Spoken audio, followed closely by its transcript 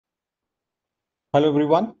Hello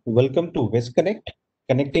everyone, welcome to VizConnect,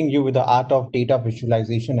 connecting you with the art of data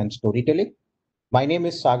visualization and storytelling. My name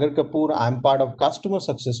is Sagar Kapoor. I'm part of customer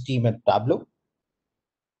success team at Tableau.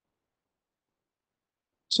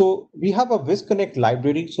 So we have a VizConnect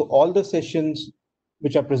library. So all the sessions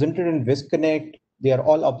which are presented in VizConnect, they are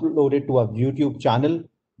all uploaded to our YouTube channel.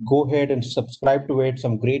 Go ahead and subscribe to it.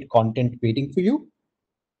 Some great content waiting for you.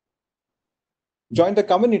 Join the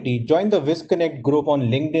community, join the VizConnect group on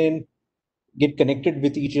LinkedIn, get connected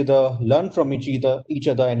with each other, learn from each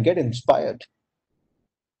other, and get inspired.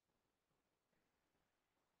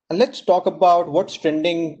 And let's talk about what's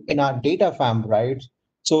trending in our data fam, right?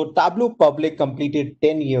 So Tableau Public completed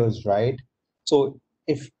 10 years, right? So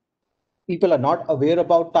if people are not aware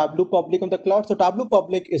about Tableau Public on the cloud, so Tableau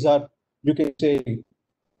Public is our, you can say,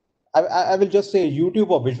 I will just say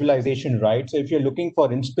YouTube of visualization, right? So if you're looking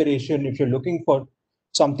for inspiration, if you're looking for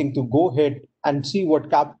something to go ahead and see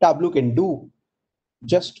what Tableau can do,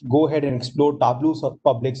 just go ahead and explore Tableau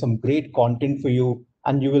Public, some great content for you,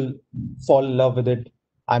 and you will fall in love with it.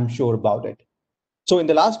 I'm sure about it. So in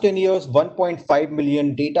the last 10 years, 1.5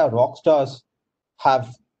 million data rock stars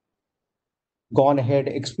have gone ahead,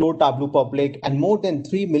 explored Tableau Public, and more than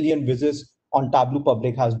 3 million visits on Tableau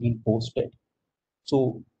Public has been posted.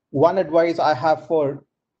 So one advice I have for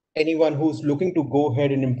anyone who's looking to go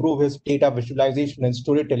ahead and improve his data visualization and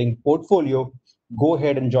storytelling portfolio, go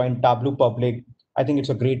ahead and join Tableau Public. I think it's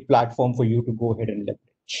a great platform for you to go ahead and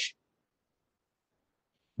leverage.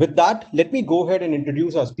 With that, let me go ahead and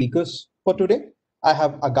introduce our speakers for today. I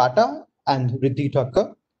have Agata and Riddhi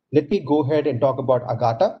Thakkar. Let me go ahead and talk about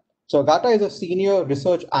Agata. So Agata is a senior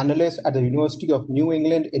research analyst at the University of New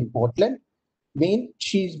England in Portland, Maine.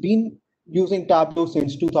 She's been using Tableau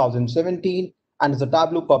since 2017 and is a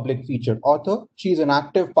Tableau public featured author. She's an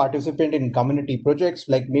active participant in community projects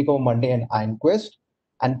like Makeover Monday and IronQuest.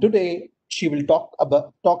 And today she will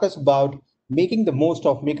talk us about making the most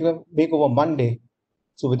of Makeover Monday.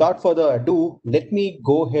 So without further ado, let me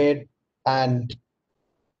go ahead and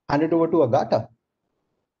hand it over to Agata.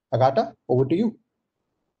 Agata, over to you.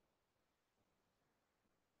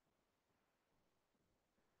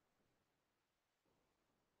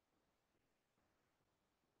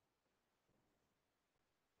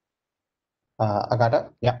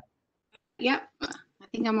 Agata, yeah. Yep, I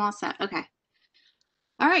think I'm all set. Okay.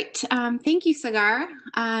 All right. Thank you, Sagar.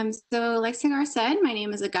 So like Sagar said, my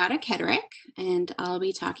name is Agata Ketterick, and I'll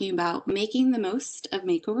be talking about making the most of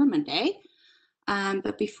Makeover Monday.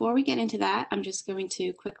 But before we get into that, I'm just going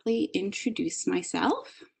to quickly introduce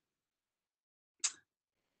myself.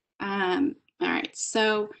 All right.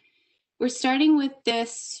 So we're starting with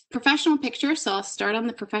this professional picture. So I'll start on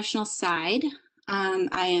the professional side.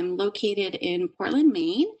 I am located in Portland,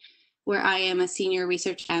 Maine, where I am a senior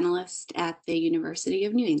research analyst at the University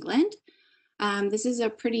of New England. This is a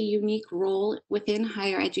pretty unique role within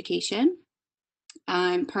higher education.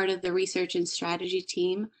 I'm part of the research and strategy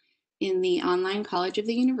team in the online college of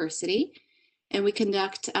the university, and we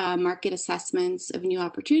conduct market assessments of new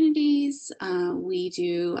opportunities. We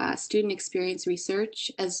do student experience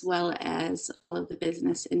research as well as all of the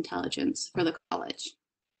business intelligence for the college.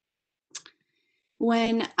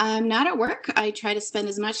 When I'm not at work, I try to spend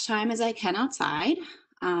as much time as I can outside.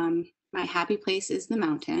 My happy place is the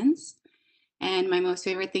mountains. And my most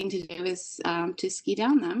favorite thing to do is to ski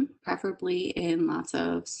down them, preferably in lots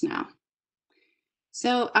of snow.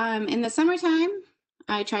 So in the summertime,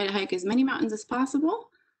 I try to hike as many mountains as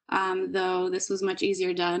possible, though this was much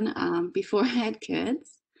easier done before I had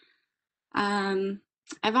kids.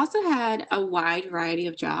 I've also had a wide variety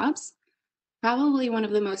of jobs. Probably one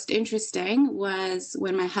of the most interesting was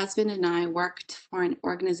when my husband and I worked for an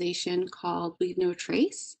organization called Leave No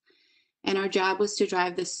Trace. And our job was to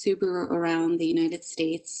drive the Subaru around the United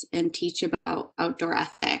States and teach about outdoor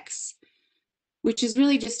ethics, which is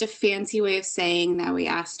really just a fancy way of saying that we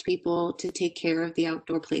asked people to take care of the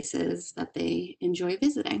outdoor places that they enjoy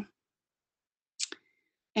visiting.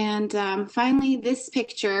 And finally, this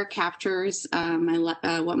picture captures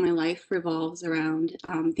what my life revolves around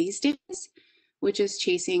these days, which is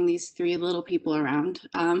chasing these three little people around.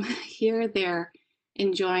 Here they're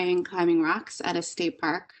enjoying climbing rocks at a state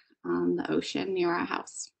park on the ocean near our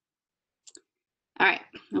house. All right,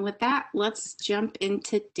 and with that, let's jump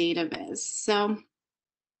into data viz. So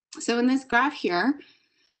in this graph here,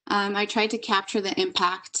 I tried to capture the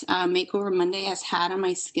impact Makeover Monday has had on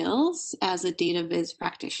my skills as a data viz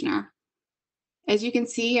practitioner. As you can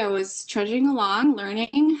see, I was trudging along,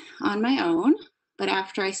 learning on my own, but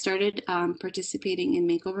after I started participating in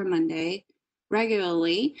Makeover Monday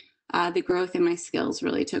regularly, the growth in my skills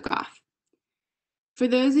really took off. For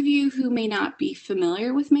those of you who may not be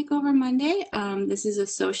familiar with Makeover Monday, this is a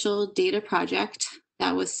social data project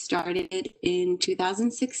that was started in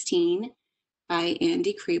 2016 by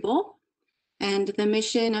Andy Kriebel. And the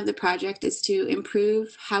mission of the project is to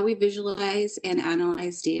improve how we visualize and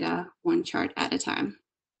analyze data one chart at a time.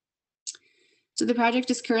 So the project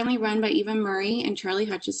is currently run by Eva Murray and Charlie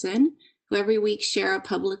Hutchison, who every week share a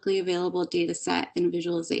publicly available data set and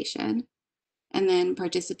visualization. And then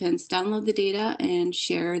participants download the data and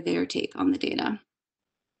share their take on the data.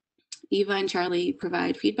 Eva and Charlie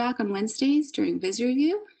provide feedback on Wednesdays during Viz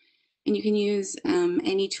Review, and you can use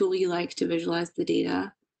any tool you like to visualize the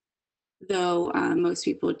data, though most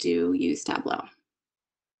people do use Tableau.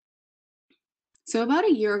 So about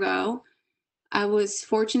a year ago, I was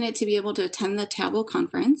fortunate to be able to attend the Tableau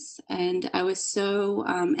conference, and I was so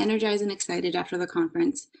energized and excited after the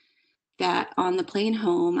conference that on the plane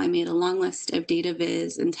home, I made a long list of data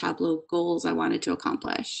viz and Tableau goals I wanted to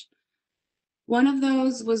accomplish. One of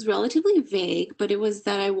those was relatively vague, but it was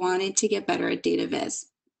that I wanted to get better at data viz.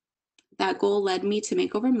 That goal led me to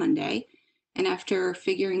Makeover Monday, and after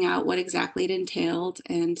figuring out what exactly it entailed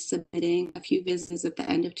and submitting a few vizes at the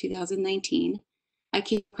end of 2019, I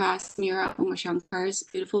came across Mira Umashankar's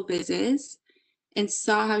beautiful vizes and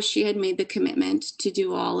saw how she had made the commitment to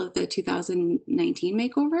do all of the 2019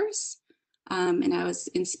 makeovers. And I was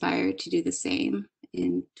inspired to do the same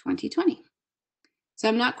in 2020. So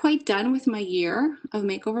I'm not quite done with my year of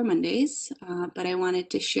Makeover Mondays, but I wanted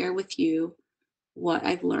to share with you what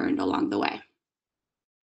I've learned along the way.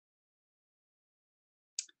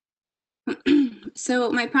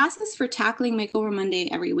 So my process for tackling Makeover Monday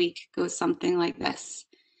every week goes something like this.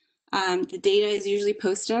 The data is usually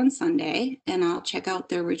posted on Sunday, and I'll check out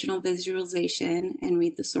the original visualization and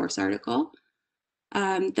read the source article.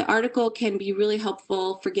 The article can be really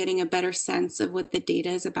helpful for getting a better sense of what the data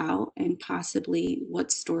is about and possibly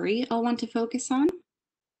what story I'll want to focus on.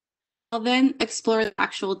 I'll then explore the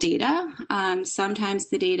actual data. Sometimes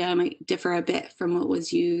the data might differ a bit from what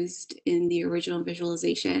was used in the original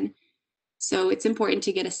visualization. So it's important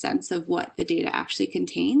to get a sense of what the data actually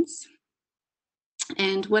contains.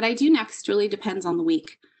 And what I do next really depends on the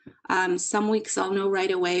week. Some weeks I'll know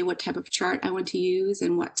right away what type of chart I want to use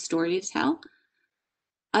and what story to tell.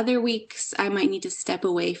 Other weeks I might need to step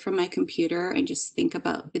away from my computer and just think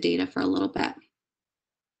about the data for a little bit,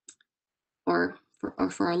 or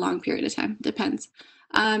for a long period of time, depends.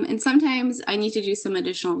 And sometimes I need to do some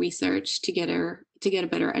additional research to get a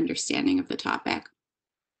better understanding of the topic.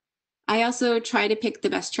 I also try to pick the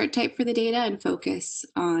best chart type for the data and focus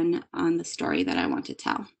on the story that I want to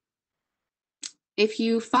tell. If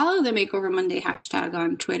you follow the Makeover Monday hashtag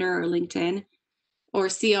on Twitter or LinkedIn, or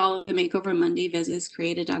see all of the Makeover Monday visits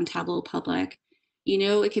created on Tableau Public, you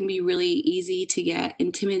know it can be really easy to get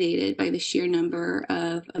intimidated by the sheer number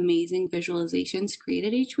of amazing visualizations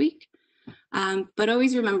created each week. But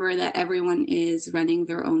always remember that everyone is running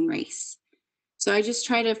their own race. So I just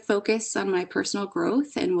try to focus on my personal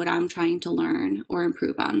growth and what I'm trying to learn or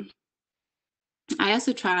improve on. I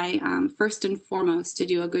also try, first and foremost, to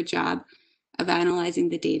do a good job of analyzing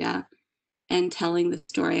the data and telling the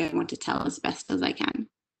story I want to tell as best as I can.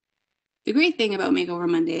 The great thing about Makeover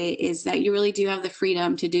Monday is that you really do have the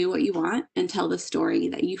freedom to do what you want and tell the story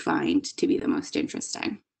that you find to be the most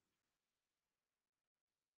interesting.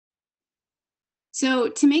 So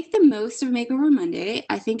to make the most of Makeover Monday,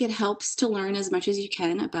 I think it helps to learn as much as you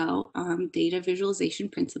can about data visualization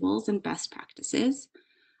principles and best practices.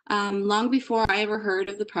 Long before I ever heard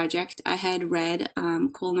of the project, I had read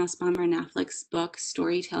Cole Nussbaumer and Affleck's book,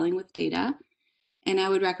 Storytelling with Data, and I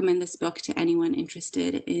would recommend this book to anyone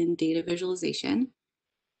interested in data visualization.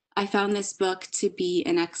 I found this book to be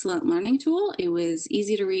an excellent learning tool. It was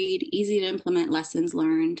easy to read, easy to implement lessons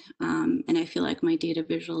learned, and I feel like my data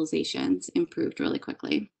visualizations improved really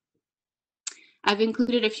quickly. I've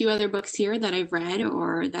included a few other books here that I've read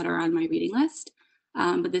or that are on my reading list,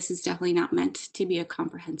 but this is definitely not meant to be a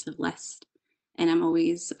comprehensive list. And I'm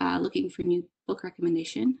always looking for new book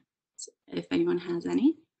recommendations if anyone has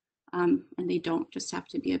any. And they don't just have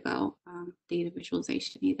to be about data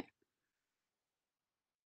visualization either.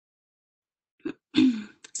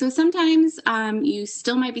 So sometimes you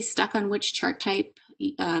still might be stuck on which chart type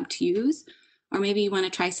to use, or maybe you want to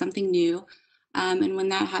try something new. And when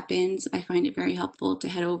that happens, I find it very helpful to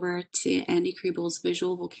head over to Andy Kriebel's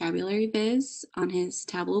Visual Vocabulary Viz on his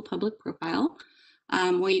Tableau public profile,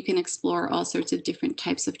 where you can explore all sorts of different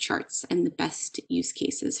types of charts and the best use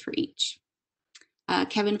cases for each.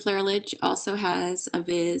 Kevin Flaherledge also has a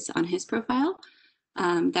Viz on his profile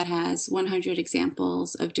that has 100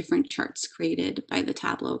 examples of different charts created by the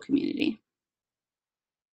Tableau community.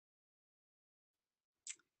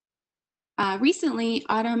 Recently,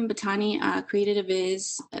 Autumn Batani created a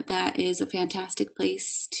Viz that is a fantastic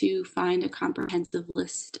place to find a comprehensive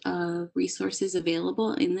list of resources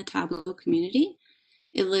available in the Tableau community.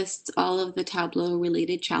 It lists all of the Tableau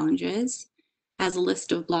related challenges, has a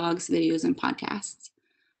list of blogs, videos, and podcasts.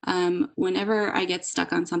 Whenever I get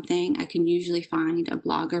stuck on something, I can usually find a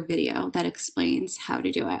blog or video that explains how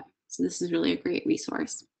to do it. So this is really a great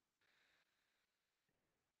resource.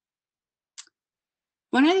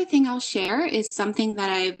 One other thing I'll share is something that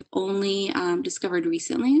I've only discovered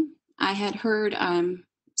recently. I had heard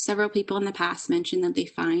several people in the past mention that they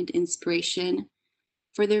find inspiration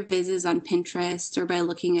for their vizzes on Pinterest or by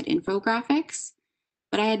looking at infographics,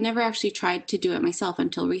 but I had never actually tried to do it myself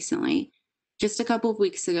until recently. Just a couple of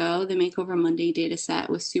weeks ago, the Makeover Monday dataset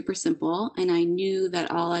was super simple, and I knew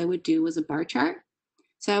that all I would do was a bar chart.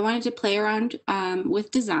 So I wanted to play around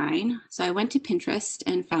with design. So I went to Pinterest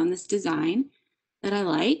and found this design that I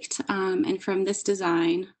liked. And from this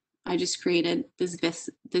design, I just created this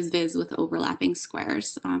viz with overlapping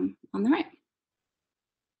squares on the right.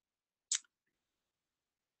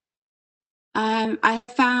 I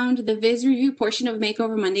found the Viz review portion of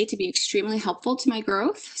Makeover Monday to be extremely helpful to my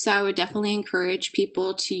growth. So I would definitely encourage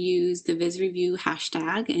people to use the Viz review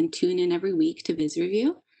hashtag and tune in every week to Viz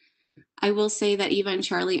review. I will say that Eva and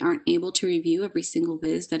Charlie aren't able to review every single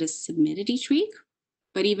Viz that is submitted each week.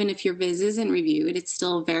 But even if your Viz isn't reviewed, it's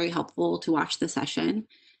still very helpful to watch the session,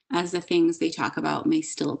 as the things they talk about may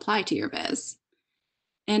still apply to your Viz.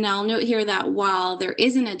 And I'll note here that while there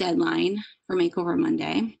isn't a deadline for Makeover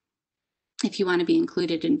Monday, if you want to be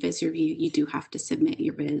included in Viz review, you do have to submit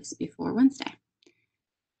your Viz before Wednesday.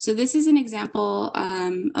 So this is an example of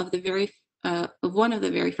one of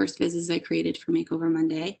the very first Vizes I created for Makeover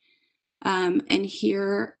Monday. And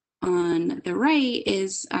here on the right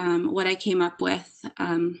is what I came up with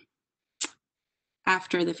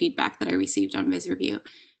after the feedback that I received on Viz Review.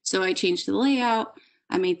 So I changed the layout.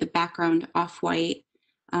 I made the background off-white.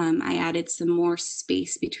 I added some more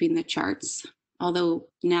space between the charts, although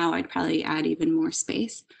now I'd probably add even more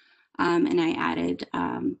space. And I added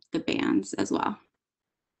the bands as well.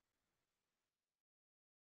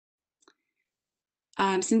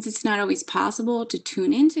 Since it's not always possible to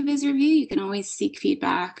tune into Viz Review, you can always seek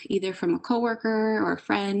feedback either from a coworker or a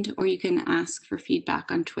friend, or you can ask for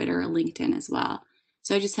feedback on Twitter or LinkedIn as well.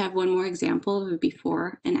 So I just have one more example of a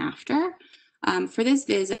before and after. For this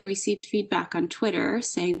Viz, I received feedback on Twitter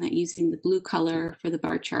saying that using the blue color for the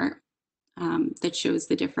bar chart that shows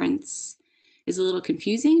the difference is a little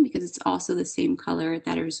confusing because it's also the same color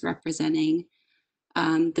that is representing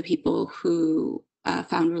the people who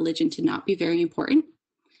found religion to not be very important.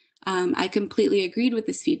 I completely agreed with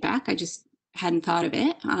this feedback. I just hadn't thought of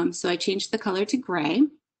it. So I changed the color to gray.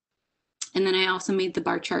 And then I also made the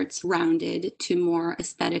bar charts rounded to more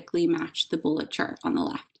aesthetically match the bullet chart on the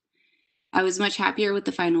left. I was much happier with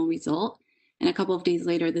the final result. And a couple of days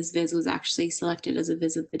later, this Viz was actually selected as a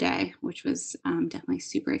Viz of the day, which was definitely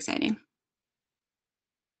super exciting.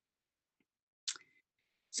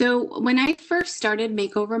 So when I first started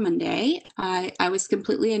Makeover Monday, I was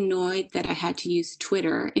completely annoyed that I had to use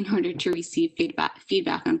Twitter in order to receive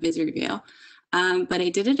feedback on Viz Review. But I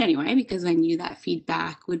did it anyway because I knew that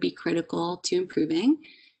feedback would be critical to improving,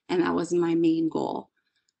 and that was my main goal.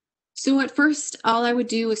 So at first, all I would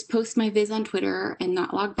do was post my Viz on Twitter and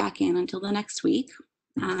not log back in until the next week.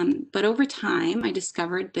 But over time, I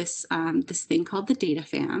discovered this thing called the Data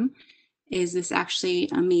Fam. Is this actually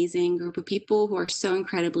amazing group of people who are so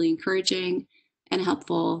incredibly encouraging and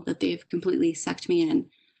helpful that they've completely sucked me in.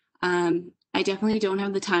 I definitely don't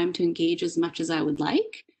have the time to engage as much as I would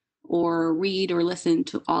like or read or listen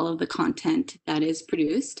to all of the content that is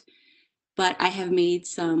produced, but I have made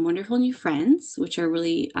some wonderful new friends, which I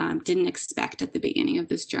really didn't expect at the beginning of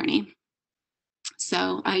this journey.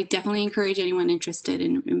 So I definitely encourage anyone interested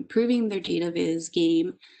in improving their data viz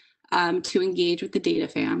game to engage with the Data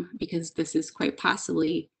Fam, because this is quite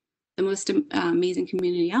possibly the most amazing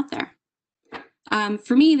community out there.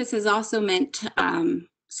 For me, this has also meant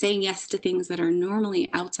saying yes to things that are normally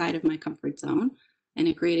outside of my comfort zone. And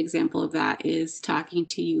a great example of that is talking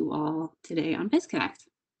to you all today on VizConnect.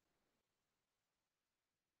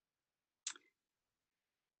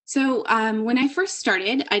 So when I first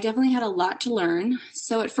started, I definitely had a lot to learn.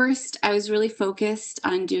 So at first, I was really focused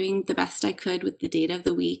on doing the best I could with the data of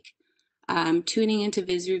the week, tuning into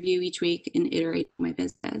Viz Review each week and iterating my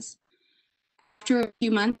business. After a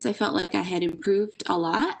few months, I felt like I had improved a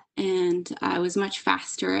lot, and I was much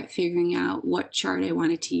faster at figuring out what chart I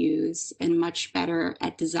wanted to use and much better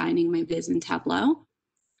at designing my Viz in Tableau.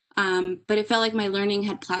 But it felt like my learning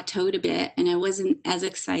had plateaued a bit, and I wasn't as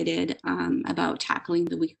excited about tackling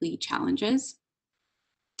the weekly challenges.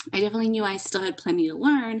 I definitely knew I still had plenty to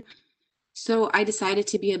learn, so I decided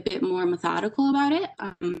to be a bit more methodical about it.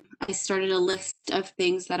 I started a list of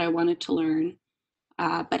things that I wanted to learn,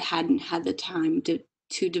 but hadn't had the time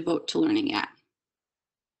to devote to learning yet.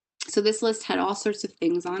 So this list had all sorts of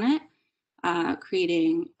things on it,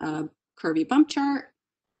 creating a curvy bump chart,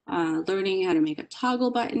 learning how to make a toggle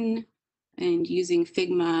button, and using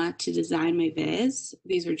Figma to design my viz.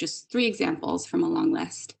 These are just 3 examples from a long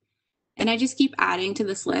list. And I just keep adding to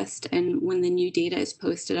this list. And when the new data is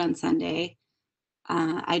posted on Sunday,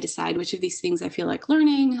 I decide which of these things I feel like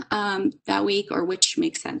learning that week or which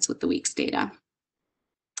makes sense with the week's data.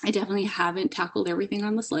 I definitely haven't tackled everything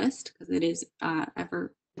on this list because it is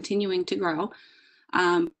ever continuing to grow.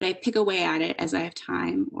 But I pick away at it as I have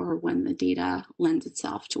time or when the data lends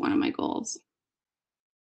itself to one of my goals.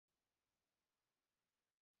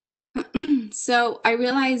 So I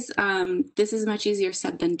realize this is much easier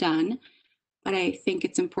said than done, but I think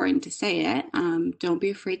it's important to say it. Don't be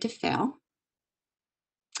afraid to fail.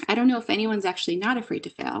 I don't know if anyone's actually not afraid to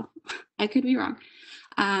fail. I could be wrong.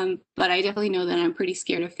 But I definitely know that I'm pretty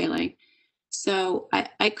scared of failing. So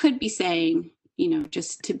I could be saying,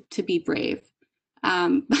 just to be brave.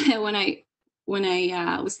 But when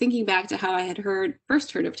I was thinking back to how I had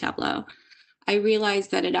first heard of Tableau, I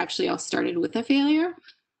realized that it actually all started with a failure.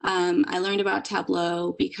 I learned about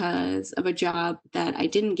Tableau because of a job that I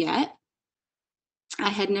didn't get. I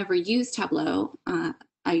had never used Tableau.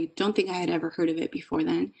 I don't think I had ever heard of it before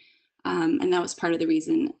then. And that was part of the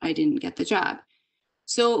reason I didn't get the job.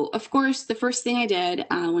 So, of course, the first thing I did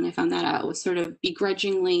when I found that out was sort of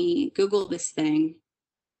begrudgingly Google this thing.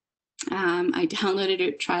 I downloaded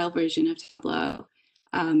a trial version of Tableau,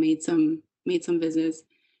 made some visits,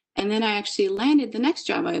 and then I actually landed the next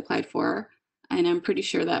job I applied for. And I'm pretty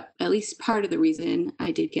sure that at least part of the reason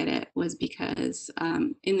I did get it was because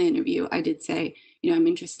in the interview I did say, I'm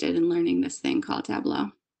interested in learning this thing called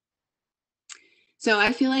Tableau. So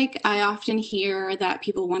I feel like I often hear that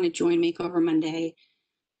people want to join Makeover Monday,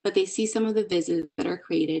 but they see some of the visits that are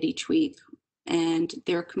created each week and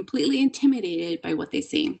they're completely intimidated by what they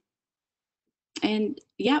see. And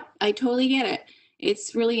yep, I totally get it.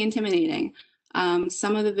 It's really intimidating.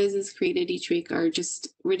 Some of the visits created each week are just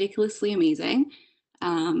ridiculously amazing.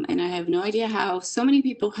 And I have no idea how so many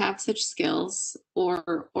people have such skills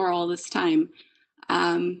or all this time.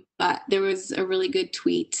 But there was a really good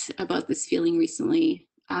tweet about this feeling recently,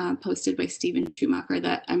 posted by Stephen Schumacher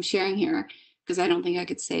that I'm sharing here because I don't think I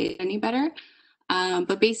could say it any better.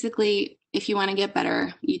 But basically, if you want to get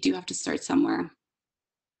better, you do have to start somewhere,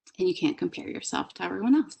 and you can't compare yourself to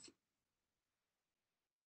everyone else.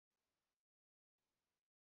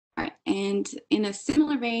 All right, and in a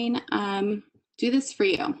similar vein, do this for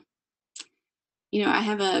you. I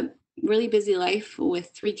have a really busy life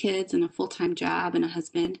with 3 kids and a full-time job and a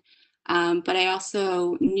husband. But I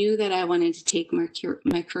also knew that I wanted to take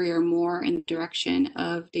my career more in the direction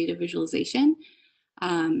of data visualization.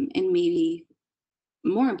 And maybe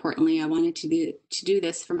more importantly, I wanted to do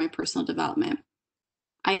this for my personal development.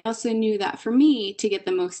 I also knew that for me to get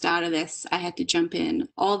the most out of this, I had to jump in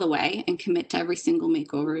all the way and commit to every single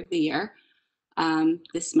makeover of the year.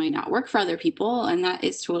 This might not work for other people, and that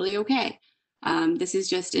is totally okay. This is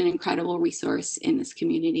just an incredible resource in this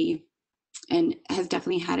community and has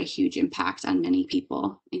definitely had a huge impact on many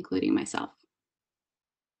people, including myself.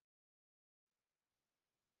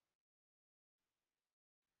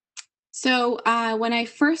 So, when I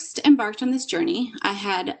first embarked on this journey, I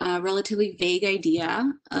had a relatively vague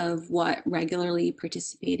idea of what regularly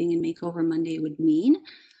participating in Makeover Monday would mean.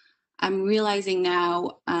 I'm realizing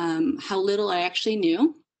now how little I actually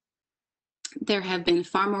knew. There have been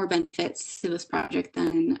far more benefits to this project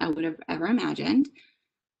than I would have ever imagined.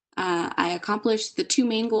 I accomplished the 2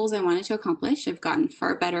 main goals I wanted to accomplish. I've gotten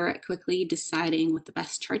far better at quickly deciding what the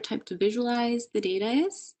best chart type to visualize the data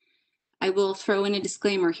is. I will throw in a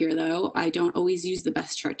disclaimer here, though. I don't always use the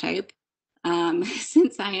best chart type.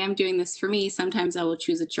 Since I am doing this for me, sometimes I will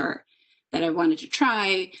choose a chart that I wanted to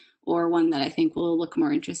try or one that I think will look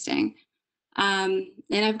more interesting. And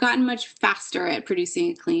I've gotten much faster at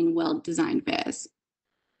producing a clean, well-designed viz.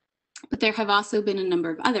 But there have also been a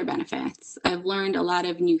number of other benefits. I've learned a lot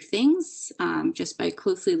of new things just by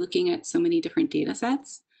closely looking at so many different data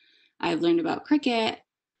sets. I've learned about cricket,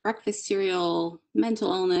 breakfast cereal,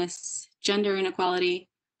 mental illness, gender inequality,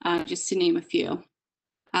 just to name a few.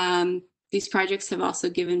 These projects have also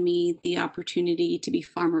given me the opportunity to be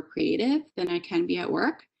far more creative than I can be at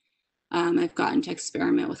work. I've gotten to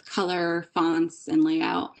experiment with color, fonts, and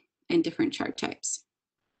layout, and different chart types.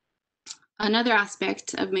 Another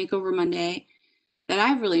aspect of Makeover Monday that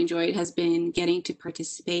I've really enjoyed has been getting to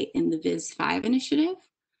participate in the Viz5 initiative.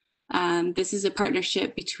 This is a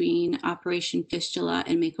partnership between Operation Fistula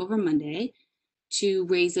and Makeover Monday to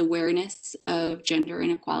raise awareness of gender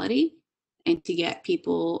inequality and to get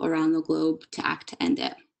people around the globe to act to end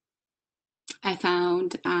it. I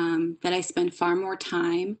found that I spend far more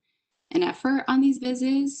time and effort on these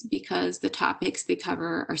vises because the topics they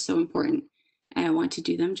cover are so important and I want to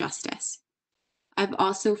do them justice. I've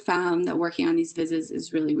also found that working on these vises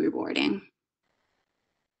is really rewarding.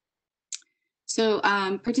 So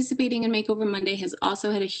participating in Makeover Monday has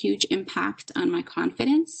also had a huge impact on my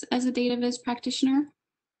confidence as a data viz practitioner.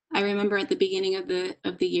 I remember at the beginning of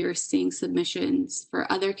the year seeing submissions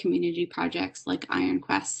for other community projects like Iron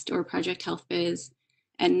Quest or Project Health Viz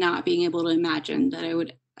and not being able to imagine that I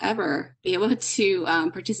would ever be able to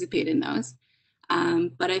participate in those.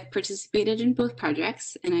 But I've participated in both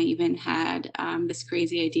projects, and I even had this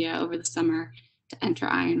crazy idea over the summer to enter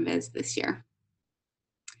Iron Viz this year.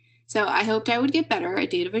 So I hoped I would get better at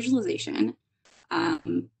data visualization,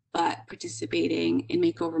 but participating in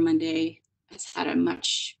Makeover Monday has had a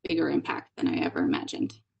much bigger impact than I ever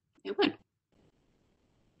imagined it would.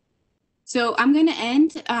 So I'm going to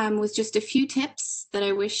end with just a few tips that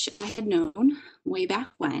I wish I had known way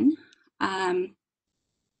back when.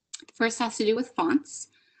 First has to do with fonts.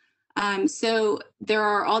 So there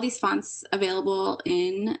are all these fonts available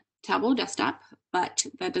in Tableau Desktop, but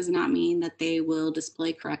that does not mean that they will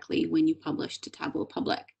display correctly when you publish to Tableau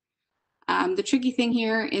Public. The tricky thing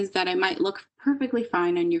here is that it might look perfectly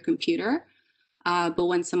fine on your computer, but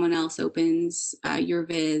when someone else opens your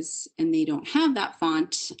Viz and they don't have that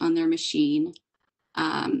font on their machine,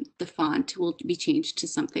 the font will be changed to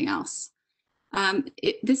something else.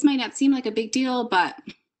 This might not seem like a big deal, but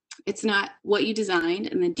it's not what you designed,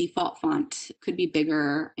 and the default font could be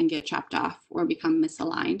bigger and get chopped off or become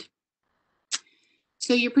misaligned.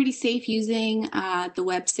 So you're pretty safe using the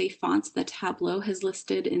web safe fonts that Tableau has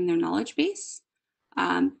listed in their knowledge base.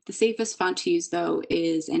 The safest font to use, though,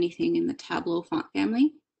 is anything in the Tableau font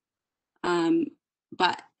family. So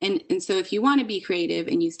if you want to be creative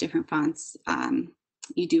and use different fonts,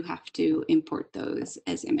 you do have to import those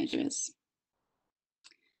as images.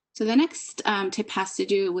 So the next tip has to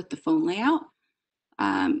do with the phone layout.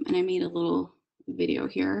 And I made a little video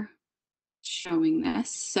here showing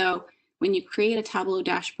this. So when you create a Tableau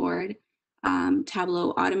dashboard,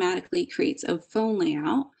 Tableau automatically creates a phone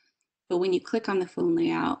layout. But when you click on the phone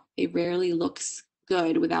layout, it rarely looks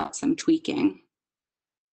good without some tweaking.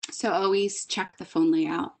 So always check the phone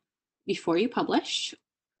layout before you publish.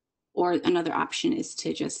 Or another option is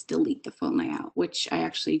to just delete the phone layout, which I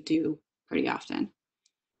actually do pretty often.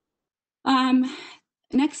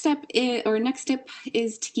 Next tip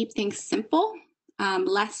is to keep things simple.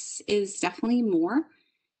 Less is definitely more.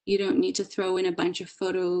 You don't need to throw in a bunch of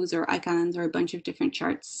photos or icons or a bunch of different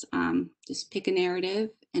charts. Just pick a narrative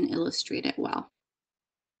and illustrate it well.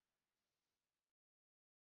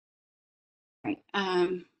 All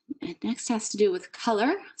right. Next has to do with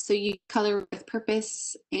color. So you color with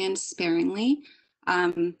purpose and sparingly.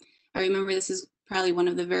 I remember this is probably one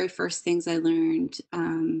of the very first things I learned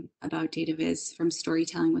about data viz from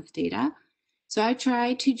storytelling with data. So I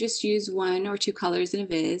try to just use one or two colors in a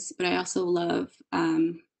viz, but I also love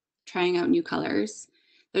trying out new colors.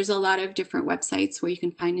 There's a lot of different websites where you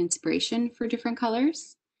can find inspiration for different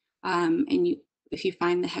colors. If you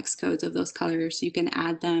find the hex codes of those colors, you can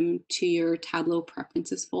add them to your Tableau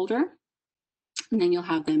preferences folder, and then you'll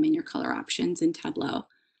have them in your color options in Tableau.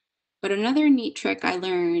 But another neat trick I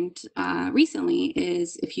learned recently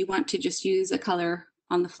is if you want to just use a color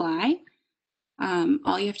on the fly,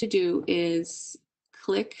 all you have to do is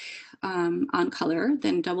click on color,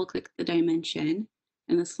 then double click the dimension,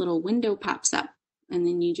 and this little window pops up. And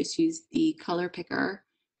then you just use the color picker,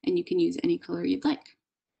 and you can use any color you'd like,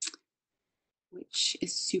 which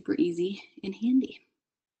is super easy and handy.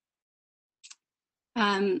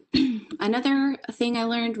 Another thing I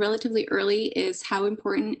learned relatively early is how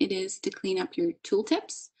important it is to clean up your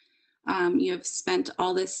tooltips. You have spent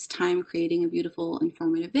all this time creating a beautiful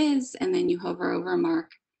informative viz, and then you hover over a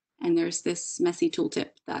mark and there's this messy tooltip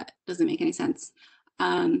that doesn't make any sense.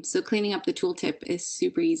 So cleaning up the tooltip is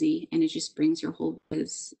super easy, and it just brings your whole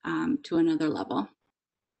viz to another level.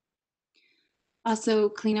 Also,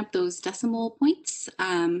 clean up those decimal points.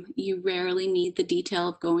 You rarely need the detail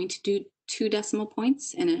of going to do 2 decimal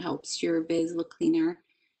points, and it helps your viz look cleaner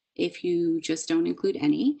if you just don't include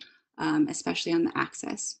any, especially on the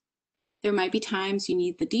axis. There might be times you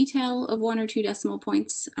need the detail of 1 or 2 decimal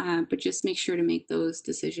points, but just make sure to make those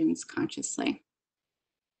decisions consciously.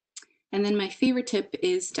 And then my favorite tip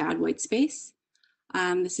is to add white space.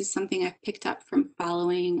 This is something I've picked up from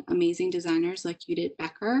following amazing designers like Judith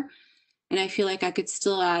Becker, and I feel like I could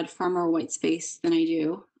still add far more white space than I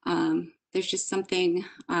do. There's just something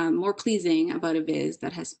more pleasing about a viz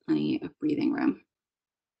that has plenty of breathing room.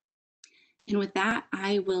 And with that,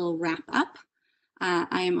 I will wrap up.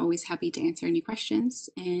 I am always happy to answer any questions,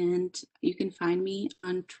 and you can find me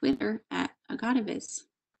on Twitter at AgataViz.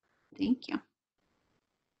 Thank you.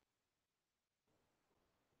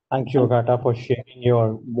 Thank you, Agata, for sharing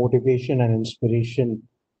your motivation and inspiration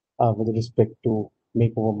with respect to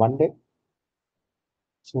Makeover Monday.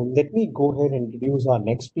 So let me go ahead and introduce our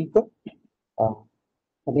next speaker. Her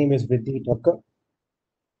name is Riddhi Thakkar.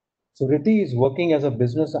 So Riddhi is working as a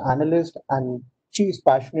business analyst and she is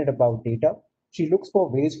passionate about data. She looks for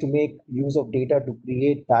ways to make use of data to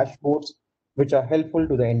create dashboards which are helpful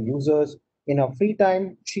to the end users. In her free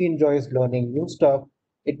time, she enjoys learning new stuff.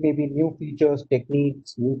 It may be new features,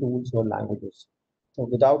 techniques, new tools, or languages. So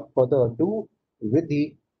without further ado,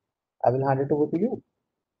 Riddhi, I will hand it over to you.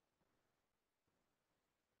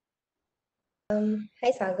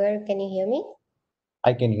 Hi Sagar, can you hear me?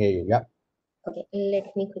 I can hear you, yeah. Okay,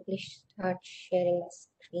 let me quickly start sharing the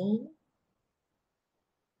screen.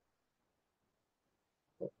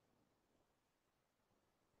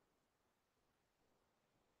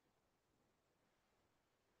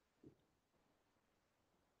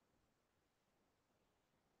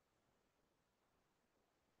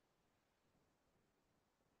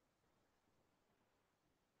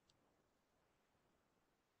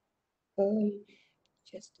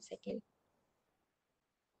 Just a second.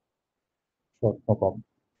 Sure, no problem.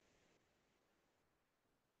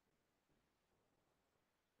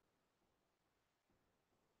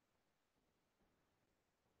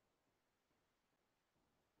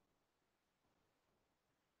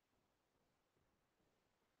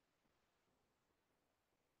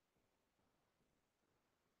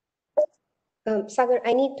 Sagar,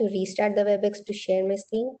 I need to restart the WebEx to share my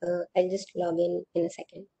screen. I'll just log in a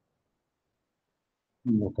second.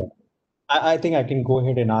 Okay. I think I can go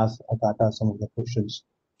ahead and ask Agata some of the questions.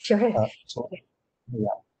 Sure. Yeah.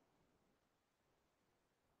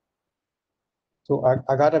 So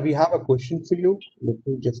Agata, we have a question for you. Let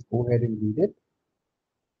me just go ahead and read it.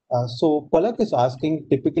 So Palak is asking,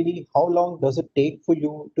 typically, how long does it take for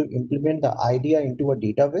you to implement the idea into a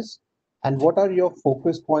database? And what are your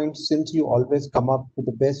focus points since you always come up with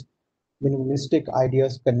the best minimalistic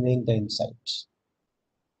ideas conveying the insights?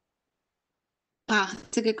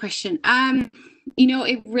 That's a good question.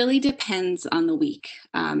 It really depends on the week.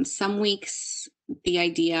 Some weeks the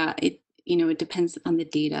idea, it depends on the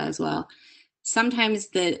data as well. Sometimes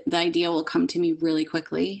the idea will come to me really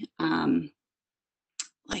quickly.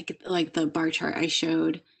 Like the bar chart I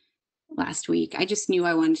showed last week. I just knew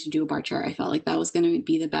I wanted to do a bar chart. I felt like that was going to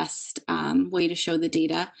be the best way to show the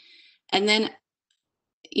data. And then,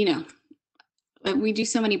 we do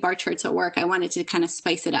so many bar charts at work. I wanted to kind of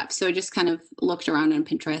spice it up. So I just kind of looked around on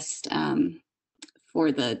Pinterest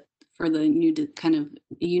for the new kind of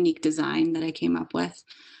unique design that I came up with.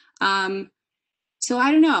 So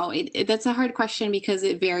I don't know. That's a hard question because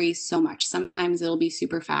it varies so much. Sometimes it'll be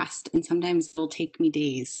super fast, and sometimes it'll take me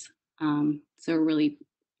days. So it really,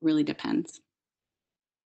 really depends.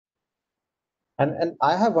 And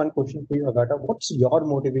I have one question for you, Agata. What's your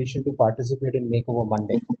motivation to participate in Makeover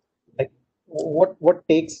Monday? Like, what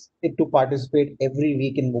takes it to participate every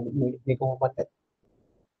week in Makeover Monday?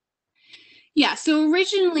 Yeah, so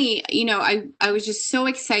originally, I was just so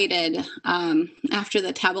excited after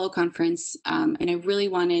the Tableau conference, and I really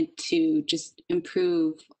wanted to just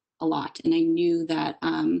improve a lot. And I knew that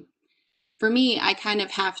for me, I kind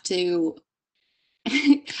of have to,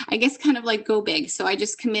 I guess, kind of like go big. So I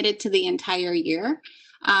just committed to the entire year,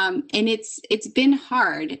 and it's been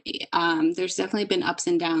hard. There's definitely been ups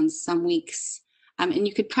and downs. Some weeks, and I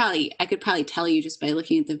could probably tell you just by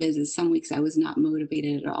looking at the visits. Some weeks I was not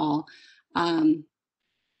motivated at all.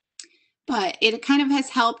 But it kind of has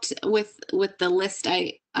helped with the list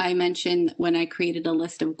I mentioned when I created a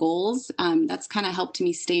list of goals. That's kind of helped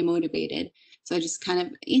me stay motivated. So I just kind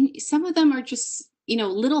of, some of them are just,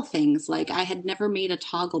 little things like I had never made a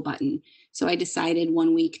toggle button. So I decided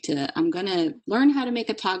one week I'm going to learn how to make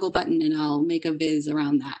a toggle button and I'll make a viz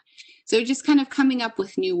around that. So just kind of coming up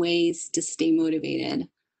with new ways to stay motivated.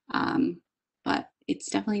 But it's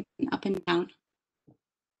definitely been up and down.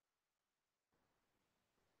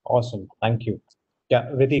 Awesome. Thank you. Yeah,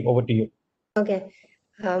 Riddhi, over to you. Okay.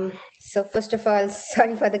 So first of all,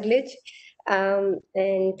 sorry for the glitch. And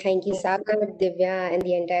thank you, Sagar, Divya, and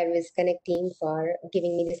the entire VizConnect team for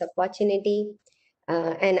giving me this opportunity.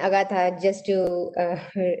 And Agatha, just to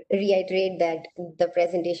reiterate that the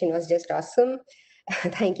presentation was just awesome.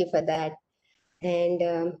 Thank you for that. And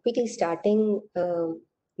quickly starting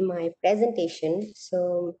my presentation.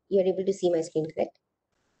 So you're able to see my screen, correct?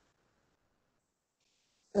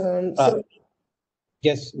 Uh,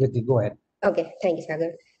 yes, Riddhi, go ahead. Okay, thank you,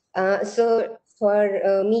 Sagar. So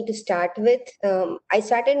for me to start with, I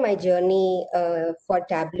started my journey for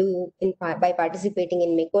Tableau by participating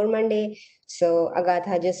in Makeover Monday. So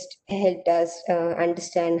Agatha just helped us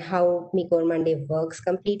understand how Makeover Monday works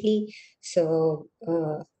completely. So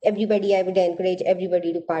everybody, I would encourage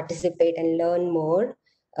everybody to participate and learn more.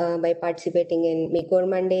 By participating in Makeover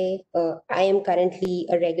Monday. I am currently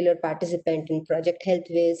a regular participant in Project Health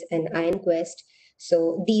Viz and Iron Quest.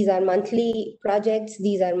 So these are monthly projects,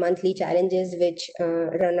 these are monthly challenges which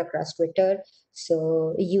run across Twitter.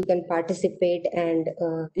 So you can participate and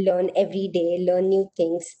learn every day, learn new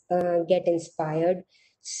things, get inspired.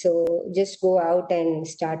 So just go out and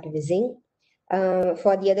start whizzing.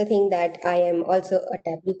 For the other thing that I am also a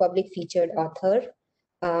Tableau public featured author.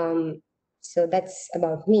 So that's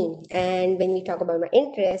about me. And when we talk about my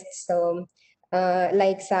interests, so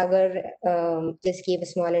like Sagar just gave a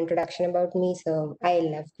small introduction about me. So I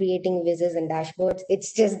love creating whizzes and dashboards.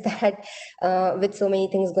 It's just that with so many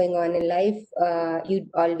things going on in life, you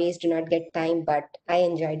always do not get time, but I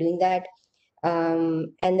enjoy doing that.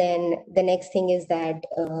 And then the next thing is that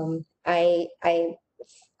I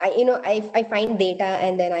find data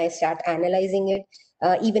and then I start analyzing it.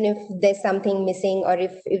 Even if there's something missing or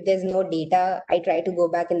if there's no data, I try to go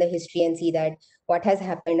back in the history and see that what has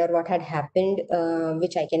happened or what had happened,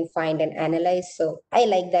 which I can find and analyze. So I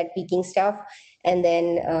like that peeking stuff. And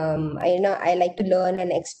then I like to learn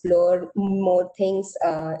and explore more things,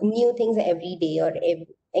 new things every day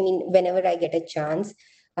whenever I get a chance.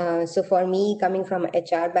 So for me, coming from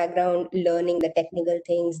HR background, learning the technical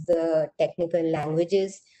things, the technical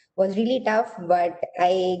languages was really tough, but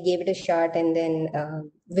I gave it a shot. And then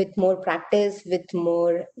with more practice, with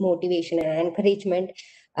more motivation and encouragement,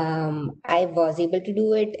 I was able to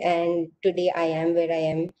do it. And today I am where I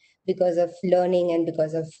am because of learning and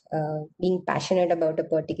because of being passionate about a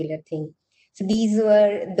particular thing. So these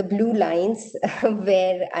were the blue lines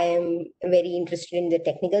where I am very interested in the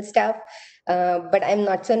technical stuff, but I'm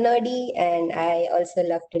not so nerdy, and I also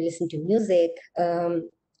love to listen to music. I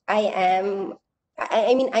am,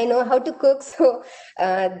 I mean, I know how to cook, so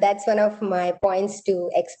that's one of my points to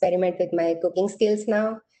experiment with my cooking skills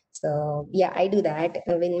now. So yeah, I do that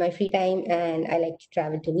in my free time, and I like to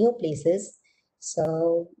travel to new places.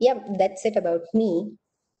 So yeah, that's it about me.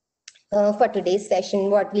 For today's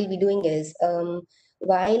session, what we'll be doing is,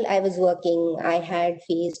 while I was working, I had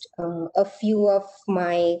faced a few of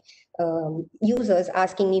my users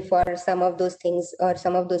asking me for some of those things or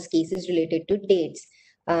some of those cases related to dates.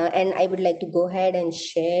 And I would like to go ahead and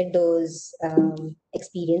share those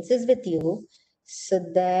experiences with you so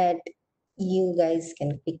that you guys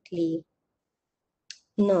can quickly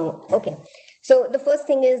no, okay. So the first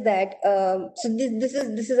thing is that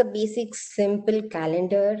this is a basic simple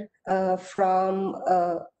calendar from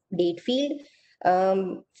date field.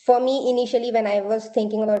 For me, initially, when I was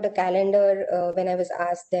thinking about a calendar, when I was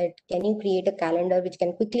asked that, can you create a calendar which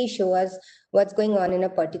can quickly show us what's going on in a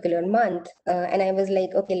particular month? And I was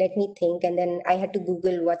like, okay, let me think. And then I had to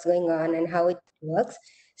Google what's going on and how it works.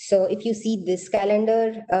 So if you see this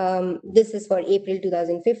calendar, this is for April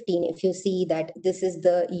 2015. If you see that this is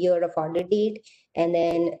the year of order date, and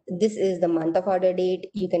then this is the month of order date,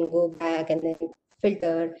 you can go back and then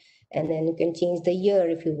filter, and then you can change the year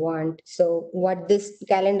if you want. So what this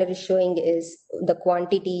calendar is showing is the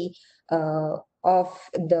quantity of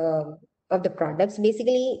the products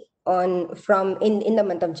basically in the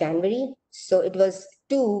month of January. So it was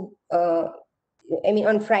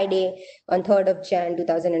on Friday, on 3rd of Jan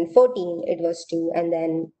 2014, it was 2, and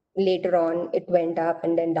then later on it went up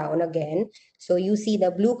and then down again. So you see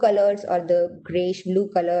the blue colors or the grayish blue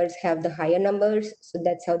colors have the higher numbers. So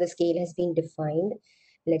that's how the scale has been defined.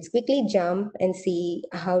 Let's quickly jump and see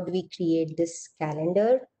how do we create this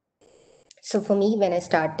calendar. So for me, when I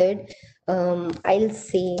started, I'll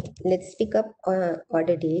say, let's pick up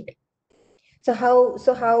order date. So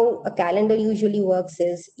how a calendar usually works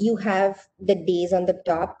is you have the days on the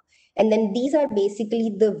top, and then these are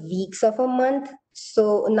basically the weeks of a month.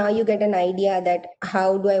 So now you get an idea that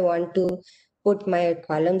how do I want to put my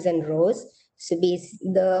columns and rows. So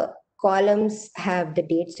the columns have the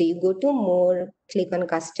date. So you go to more, click on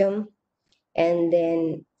custom, and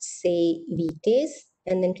then say weekdays,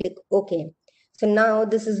 and then click OK. So now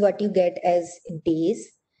this is what you get as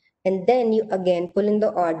days. And then you again pull in the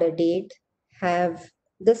order date, have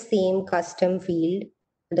the same custom field,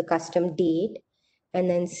 the custom date, and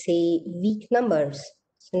then say week numbers.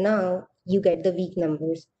 So now you get the week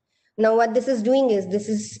numbers. Now what this is doing is this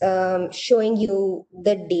is showing you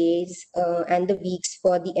the days and the weeks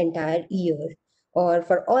for the entire year or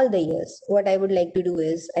for all the years. What I would like to do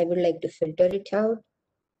is I would like to filter it out.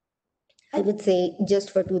 I would say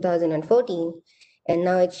just for 2014, and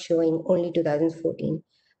now it's showing only 2014.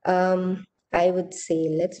 I would say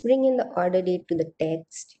let's bring in the order date to the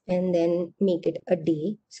text and then make it a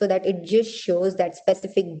day so that it just shows that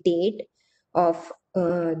specific date of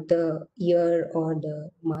the year or the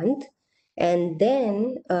month. And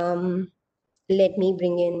then let me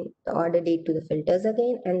bring in the order date to the filters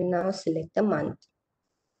again and now select the month.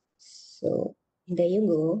 So there you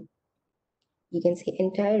go. You can say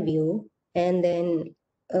entire view, and then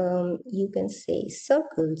you can say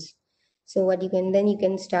circles. So what you can then you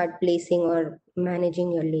can start placing or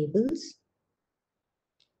managing your labels.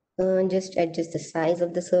 Just adjust the size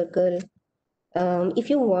of the circle. If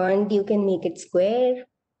you want, you can make it square,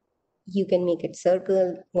 you can make it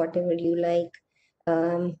circle, whatever you like.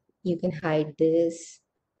 You can hide this.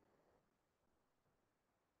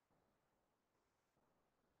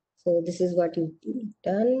 So this is what you've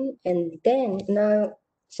done. And then now,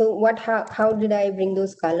 so how did I bring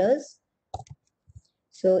those colors?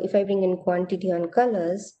 So if I bring in quantity on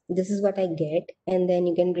colors, this is what I get. And then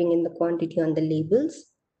you can bring in the quantity on the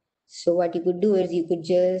labels. So what you could do is you could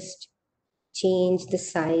just change the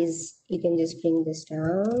size. You can just bring this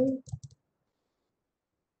down.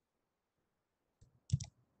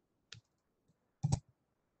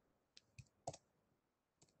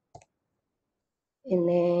 And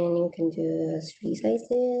then you can just resize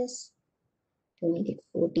this to make it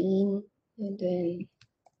 14. And then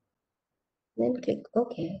click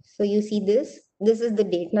OK. So you see this is the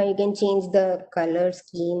date. Now you can change the color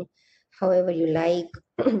scheme however you like.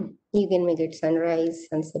 You can make it sunrise,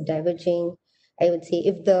 sunset, diverging. I would say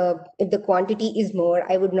if the quantity is more,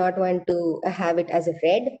 I would not want to have it as a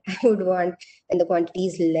red. I would want, and the quantity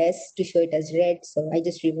is less, to show it as red. So I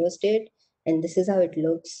just reversed it, and this is how it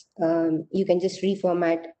looks. You can just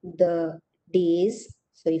reformat the days.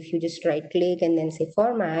 So if you just right click and then say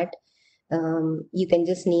format, you can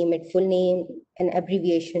just name it full name, an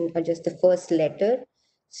abbreviation, or just the first letter.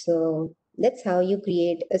 So that's how you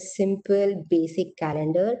create a simple basic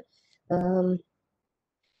calendar.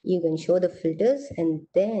 You can show the filters, and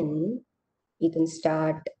then you can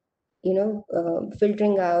start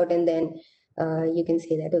filtering out, and then you can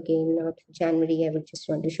say that, okay, not for January, I would just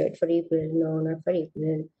want to show it for April. No, not for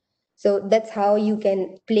April. So that's how you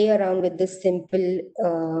can play around with this simple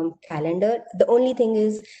calendar. The only thing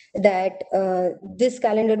is that this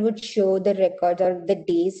calendar would show the records or the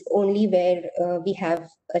days only where we have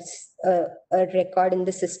a record in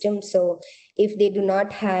the system. So if they do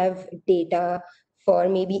not have data for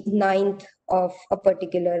maybe 9th of a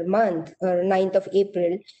particular month or 9th of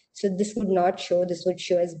April, so this would not show, this would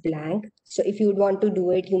show as blank. So if you would want to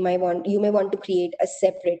do it, you may want to create a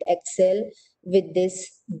separate Excel with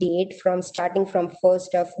this date from starting from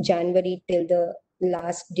 1st of January till the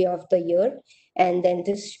last day of the year, and then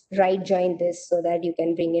just right join this so that you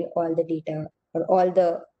can bring in all the data or all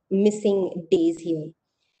the missing days here.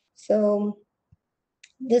 So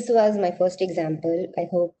this was my first example. I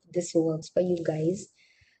hope this works for you guys.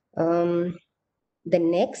 The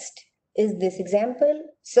next is this example.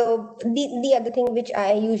 So the other thing which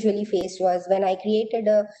I usually faced was when I created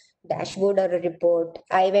a dashboard or a report,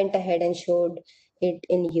 I went ahead and showed it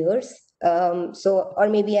in years. So, or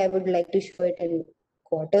maybe I would like to show it in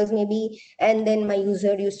quarters maybe. And then my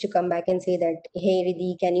user used to come back and say that, hey,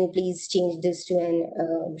 Riddhi, can you please change this to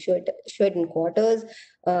an show it in quarters,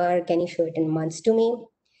 or can you show it in months to me?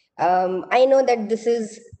 I know that this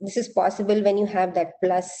is possible when you have that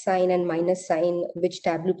plus sign and minus sign which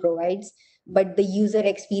Tableau provides, but the user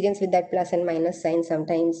experience with that plus and minus sign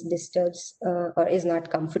sometimes disturbs or is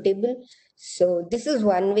not comfortable. So this is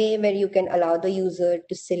one way where you can allow the user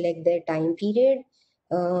to select their time period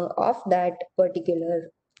of that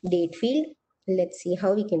particular date field. Let's see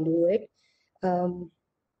how we can do it.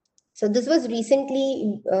 So this was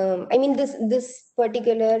recently, I mean, this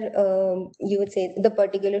particular, you would say the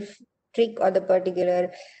particular trick or the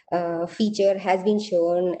particular feature has been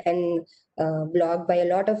shown and blogged by a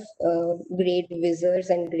lot of great wizards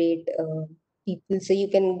and great people. So you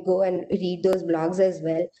can go and read those blogs as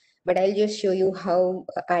well. But I'll just show you how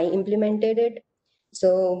I implemented it.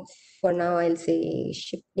 So for now, I'll say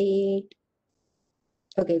ship date.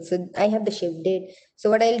 Okay, so I have the shift date. So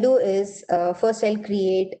what I'll do is first I'll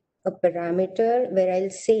create a parameter where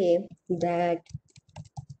I'll say that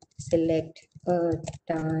select a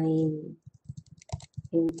time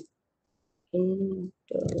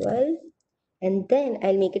interval, and then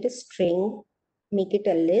I'll make it a string, make it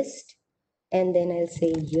a list, and then I'll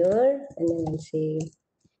say year, and then I'll say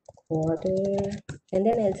quarter, and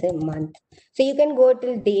then I'll say month. So you can go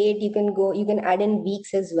till date, you can add in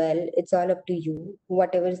weeks as well. It's all up to you,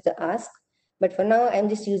 whatever is the ask. But for now, I'm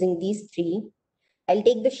just using these three. I'll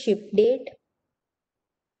take the ship date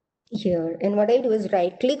here, and what I do is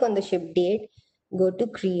right click on the ship date, go to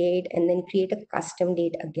create, and then create a custom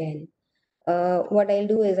date again. What I'll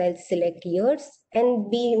do is I'll select years and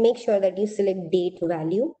make sure that you select date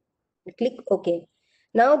value. Click OK.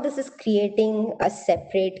 Now this is creating a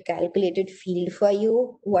separate calculated field for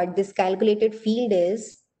you. What this calculated field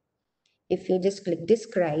is, if you just click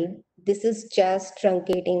describe, this is just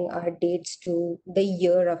truncating our dates to the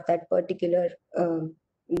year of that particular,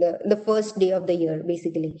 the first day of the year,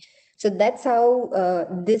 basically. So that's how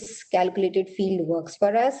this calculated field works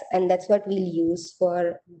for us, and that's what we'll use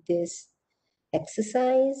for this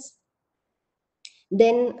exercise.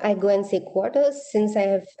 Then I go and say quarters, since I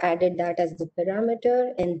have added that as the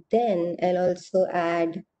parameter, and then I'll also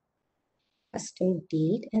add custom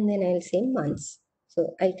date, and then I'll say months.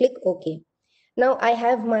 So I'll click OK. Now I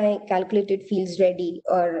have my calculated fields ready,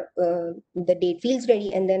 or the date fields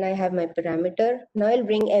ready, and then I have my parameter. Now I'll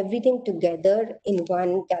bring everything together in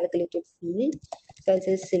one calculated field. So I'll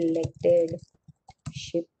say selected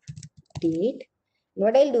ship date.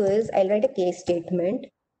 What I'll do is I'll write a case statement,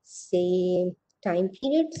 say time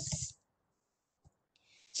periods.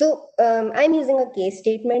 So I'm using a case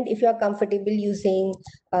statement. If you are comfortable using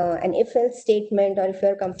an if-else statement, or if you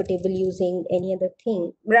are comfortable using any other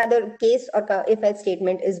thing, rather case or if-else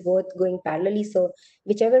statement is both going parallelly. So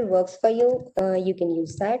whichever works for you, you can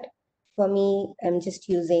use that. For me, I'm just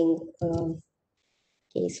using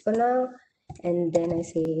case for now. And then I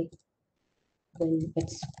say when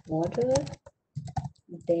it's quarter,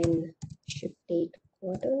 then ship date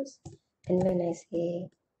quarters. And when I say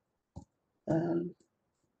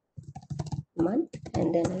month,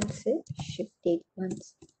 and then I'll say ship date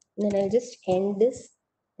months, and then I'll just end this,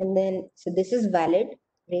 and then so this is valid,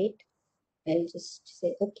 great. I'll just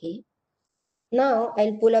say okay. Now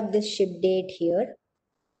I'll pull up this ship date here,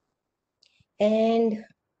 and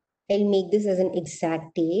I'll make this as an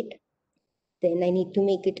exact date. Then I need to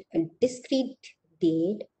make it a discrete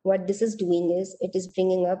date. What this is doing is it is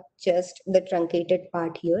bringing up just the truncated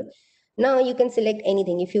part here. Now you can select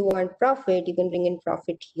anything. If you want profit, you can bring in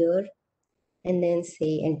profit here, and then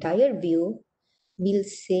say entire view. We'll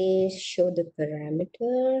say show the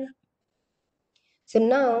parameter. So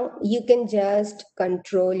now you can just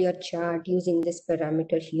control your chart using this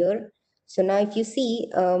parameter here. So now if you see,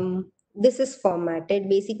 this is formatted.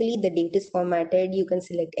 Basically, the date is formatted. You can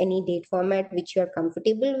select any date format which you are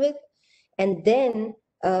comfortable with. And then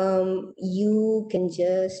you can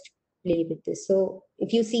just play with this. So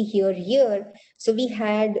if you see here, so we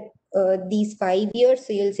had these 5 years.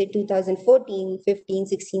 So you'll say 2014, 15,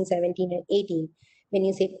 16, 17, and 18. When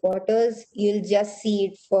you say quarters, you'll just see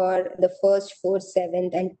it for the first, fourth,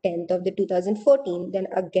 seventh, and 10th of the 2014. Then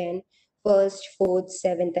again, first, fourth,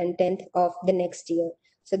 seventh, and 10th of the next year.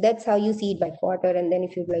 So that's how you see it by quarter. And then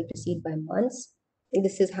if you'd like to see it by months,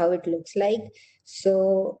 this is how it looks like.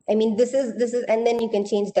 So I mean, this is, and then you can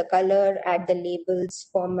change the color, add the labels,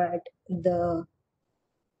 format the,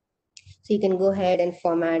 so you can go ahead and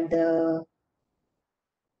format the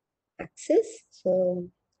axis. So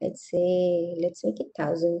let's make it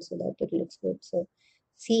 1000 so that it looks good. So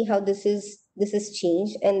see how this is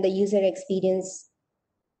changed, and the user experience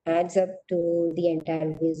adds up to the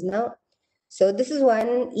entire viz now. So this is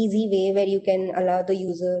one easy way where you can allow the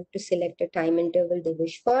user to select a time interval they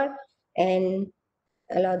wish for and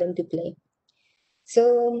allow them to play.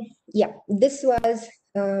 So yeah, this was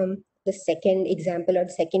the second example or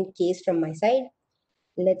second case from my side.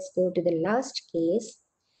 Let's go to the last case.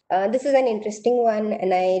 This is an interesting one,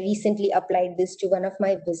 and I recently applied this to one of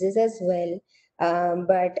my vizzes as well.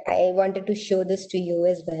 But I wanted to show this to you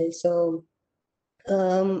as well. So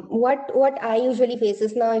what I usually face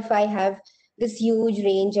is, now if I have this huge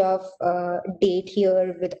range of date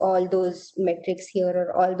here with all those metrics here,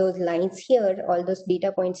 or all those lines here, all those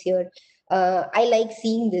data points here, I like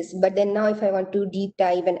seeing this. But then now if I want to deep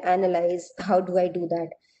dive and analyze, how do I do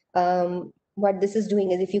that? What this is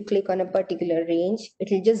doing is, if you click on a particular range, it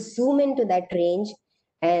will just zoom into that range,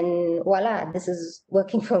 and voila, this is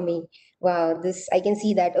working for me. Wow, this, I can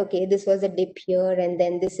see that, okay, this was a dip here, and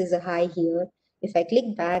then this is a high here. If I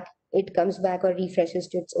click back, it comes back or refreshes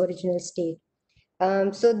to its original state.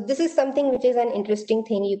 So this is something which is an interesting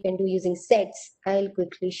thing you can do using sets. I'll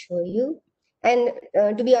quickly show you. And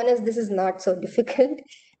to be honest, this is not so difficult.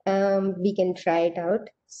 We can try it out.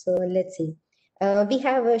 So let's see. We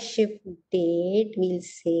have a ship date, we'll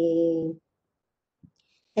say,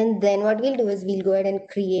 and then what we'll do is we'll go ahead and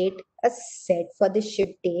create a set for the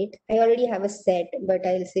ship date. I already have a set, but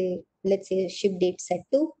I'll say, let's say ship date set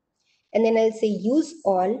to, and then I'll say use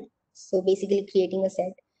all. So basically creating a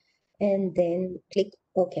set, and then click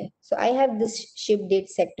OK. So I have this ship date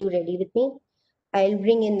set to ready with me. I'll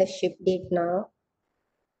bring in the ship date now,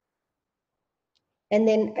 and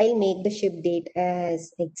then I'll make the ship date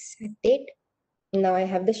as exact date. Now I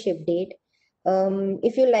have the ship date.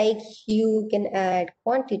 If you like, you can add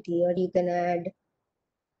quantity or you can add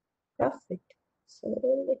profit. So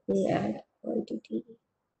let me add quantity.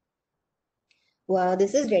 Wow,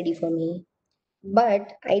 this is ready for me,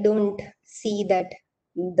 but I don't see that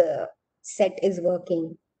the set is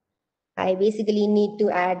working. I basically need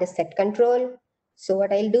to add a set control. So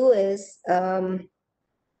what I'll do is I'll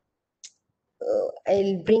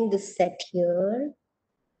bring this set here.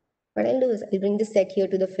 What I'll do is I'll bring the set here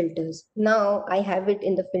to the filters. Now I have it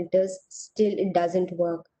in the filters, still it doesn't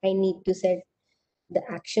work. I need to set the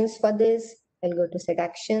actions for this. I'll go to set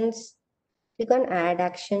actions, click on add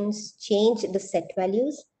actions, change the set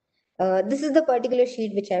values. This is the particular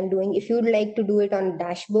sheet which I'm doing. If you'd like to do it on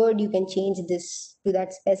dashboard, you can change this to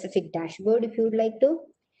that specific dashboard if you would like to.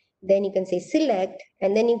 Then you can say select,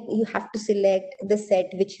 and then you have to select the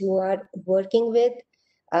set which you are working with.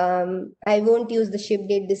 I won't use the ship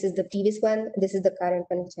date. This is the previous one. This is the current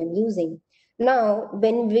one which I'm using. Now,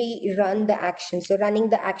 when we run the action, so running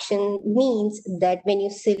the action means that when you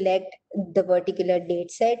select the particular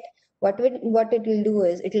date set, what it will do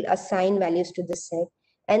is it will assign values to the set.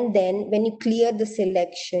 And then when you clear the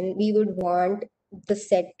selection, we would want the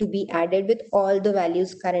set to be added with all the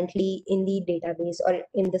values currently in the database or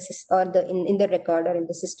in the in the record or in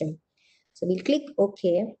the system. So we'll click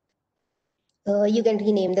OK. You can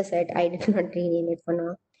rename the set. I did not rename it for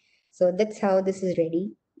now. So that's how this is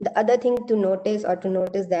ready. The other thing to notice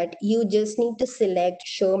that you just need to select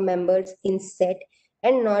show members in set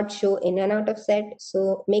and not show in and out of set.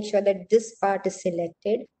 So make sure that this part is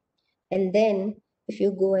selected. And then if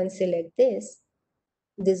you go and select this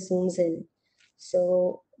zooms in.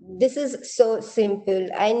 So this is so simple.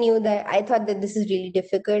 I thought that this is really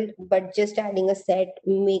difficult, but just adding a set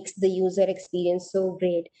makes the user experience so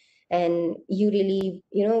great. And you really,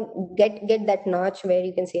 get that notch where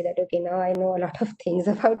you can say that, okay, now I know a lot of things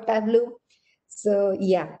about Tableau. So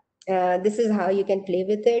yeah, this is how you can play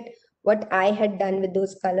with it. What I had done with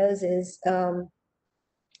those colors is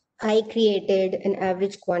I created an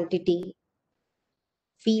average quantity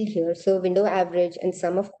field here. So window average and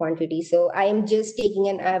sum of quantity. So I am just taking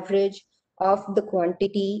an average of the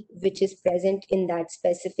quantity which is present in that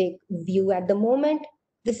specific view at the moment.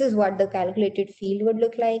 This is what the calculated field would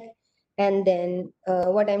look like. And then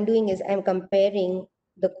what I'm doing is I'm comparing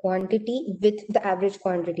the quantity with the average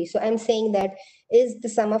quantity. So I'm saying that is the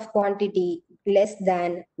sum of quantity less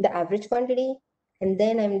than the average quantity? And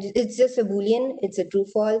then it's just a Boolean, it's a true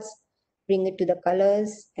false. Bring it to the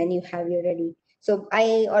colors and you have your ready. So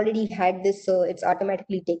I already had this, so it's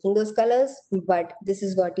automatically taking those colors, but this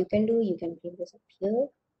is what you can do. You can bring this up here,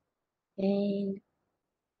 and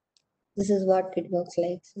this is what it looks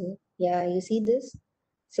like. So yeah, you see this?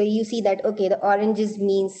 So you see that, okay, the oranges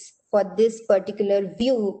means for this particular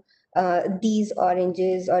view, these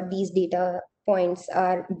oranges or these data points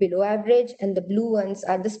are below average, and the blue ones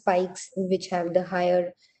are the spikes which have the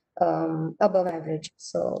higher above average.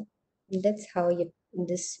 So that's how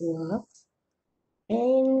this works.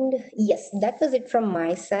 And yes, that was it from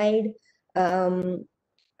my side.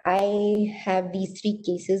 I have these three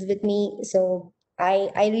cases with me. So I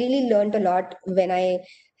really learned a lot when I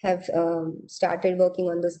have started working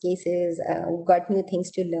on those cases, got new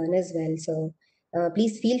things to learn as well. So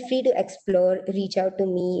please feel free to explore, reach out to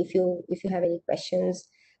me if you have any questions.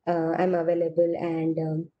 I'm available,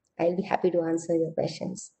 and I'll be happy to answer your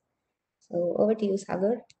questions. So over to you,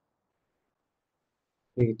 Sagar.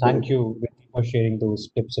 Okay, thank you Riddhi, for sharing those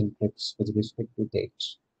tips and tricks with respect to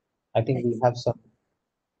dates. I think we have some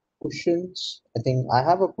questions. I think I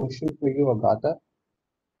have a question for you, Agata.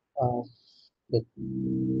 Uh, let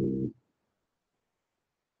me,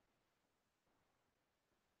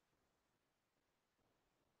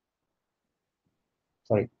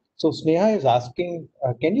 sorry. So Sneha is asking,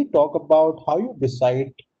 can you talk about how you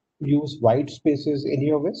decide to use white spaces in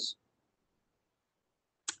your Viz?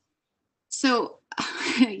 So,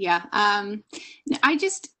 yeah, I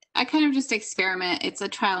kind of just experiment. It's a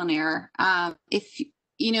trial and error. If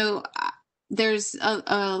there's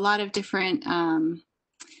a lot of different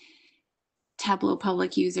Tableau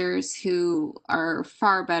public users who are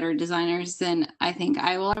far better designers than I think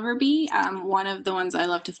I will ever be. One of the ones I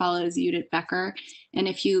love to follow is Riddhi Thakkar, and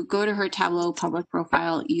if you go to her Tableau public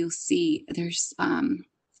profile, you'll see there's a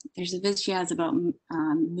viz she has about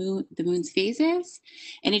the moon's phases,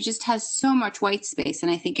 and it just has so much white space,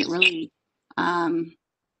 and I think it really, I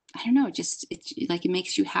don't know, it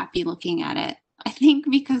makes you happy looking at it. I think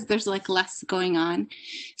because there's like less going on.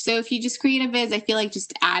 So if you just create a viz, I feel like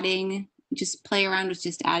just play around with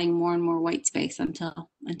just adding more and more white space until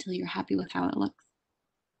you're happy with how it looks.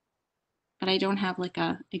 But I don't have like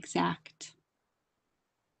an exact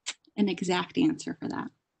answer for that.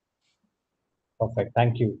 Perfect.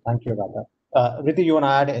 Thank you, Agata. Riddhi, you want to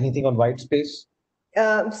add anything on white space?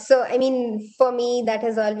 So, I mean, for me, that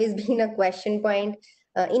has always been a question point.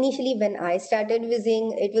 Initially, when I started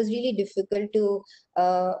Vizzing, it was really difficult to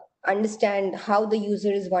understand how the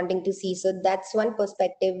user is wanting to see. So that's one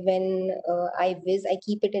perspective. When I Viz, I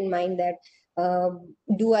keep it in mind that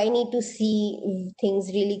do I need to see things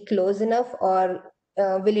really close enough, or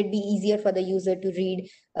will it be easier for the user to read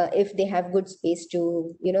if they have good space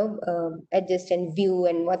to, adjust and view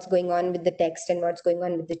and what's going on with the text and what's going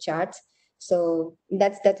on with the charts. So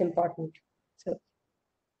that's important. So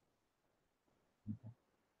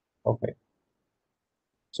Okay.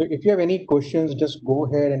 So if you have any questions, just go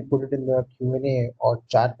ahead and put it in the Q&A or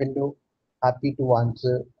chat window. Happy to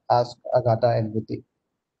ask Agata and Riddhi.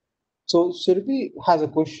 So Surbhi has a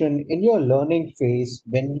question. In your learning phase,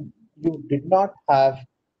 when you did not have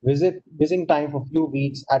visiting time for a few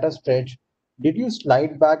weeks at a stretch, did you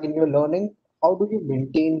slide back in your learning? How do you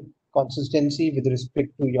maintain consistency with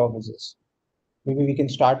respect to your visits? Maybe we can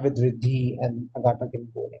start with Riddhi and Agata can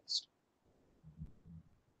go next.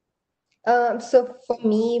 So for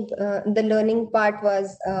me, the learning part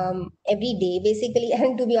was every day, basically.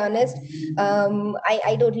 And to be honest,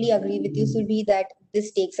 I totally agree with you, Surbhi, that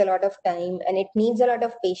this takes a lot of time and it needs a lot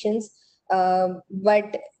of patience.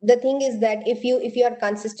 But the thing is that if you are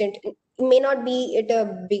consistent, it may not be it a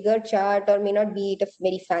bigger chart or may not be it a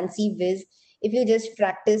very fancy viz. If you just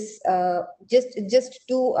practice just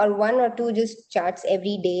two or one or two just charts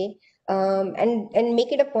every day, and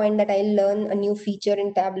make it a point that I learn a new feature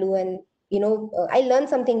in Tableau, and I learn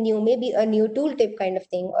something new, maybe a new tooltip kind of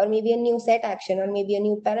thing, or maybe a new set action, or maybe a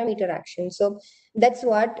new parameter action. So that's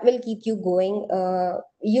what will keep you going.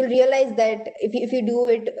 You'll realize that if you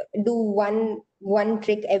do one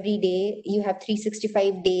trick every day, you have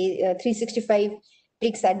 365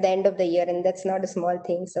 tricks at the end of the year, and that's not a small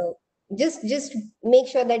thing. So just make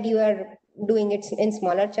sure that you are doing it in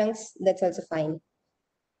smaller chunks. That's also fine.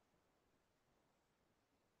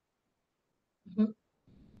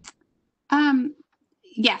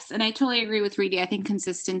 Yes, and I totally agree with Riddhi. I think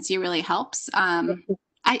consistency really helps. I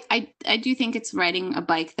do think it's riding a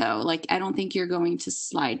bike though. Like I don't think you're going to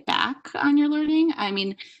slide back on your learning. I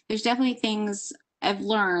mean, there's definitely things I've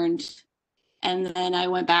learned and then I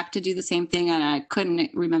went back to do the same thing and I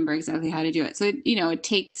couldn't remember exactly how to do it. So it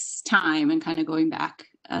takes time and kind of going back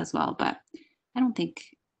as well. But I think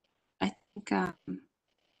I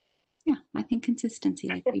think consistency,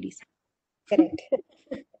 like Riddhi said. Correct.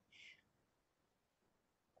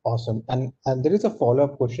 Awesome. And there is a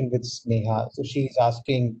follow-up question with Sneha. So she's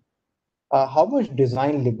asking, how much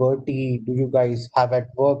design liberty do you guys have at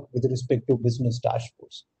work with respect to business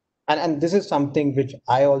dashboards? And this is something which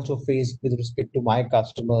I also face with respect to my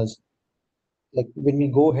customers. Like when we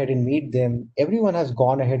go ahead and meet them, everyone has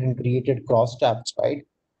gone ahead and created cross tabs, right?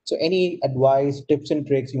 So any advice, tips and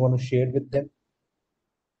tricks you want to share with them?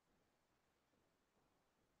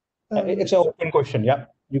 It's an open question. Yeah.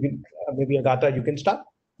 You can maybe Agata, you can start.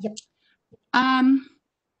 Yep.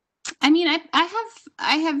 I mean, I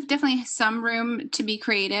have definitely some room to be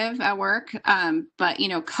creative at work, but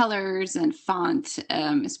colors and font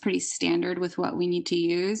is pretty standard with what we need to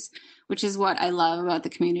use, which is what I love about the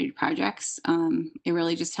community projects. It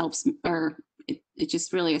really just helps, or it's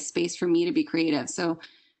just really a space for me to be creative. So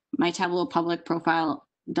my Tableau public profile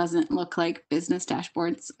doesn't look like business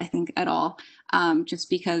dashboards, I think, at all, just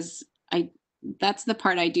because that's the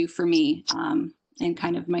part I do for me, and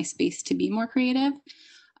kind of my space to be more creative.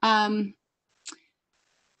 But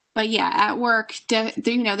yeah, at work,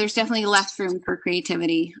 there's definitely less room for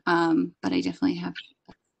creativity. But I definitely have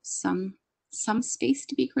some space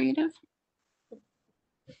to be creative.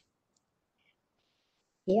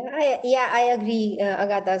 Yeah, I agree,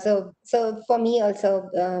 Agata. So for me also,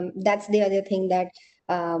 that's the other thing, that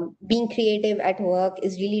being creative at work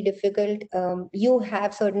is really difficult. You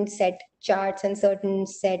have certain set charts and certain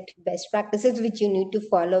set best practices which you need to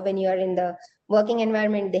follow when you are in the working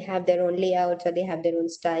environment. They have their own layouts or they have their own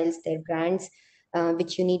styles, their brands,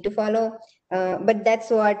 which you need to follow. But that's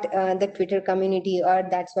what the Twitter community, or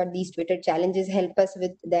that's what these Twitter challenges help us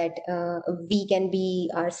with, that we can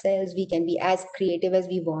be ourselves, we can be as creative as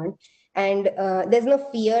we want. And there's no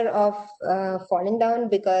fear of falling down,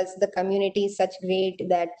 because the community is such great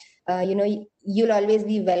that you'll always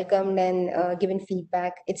be welcomed and given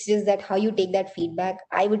feedback. It's just that how you take that feedback.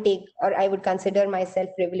 I would consider myself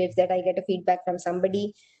privileged that I get a feedback from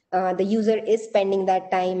somebody. The user is spending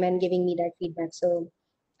that time and giving me that feedback. So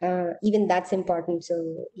even that's important.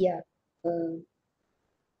 So yeah, uh,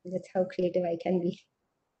 that's how creative I can be.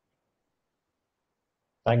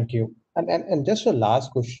 Thank you. And just a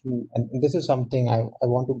last question, and this is something I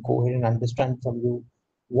want to go ahead and understand from you.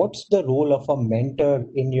 What's the role of a mentor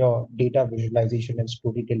in your data visualization and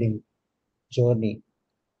storytelling journey?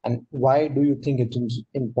 And why do you think it's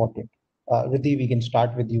important? Riddhi, we can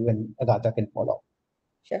start with you and Agata can follow.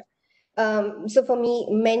 Sure. So for me,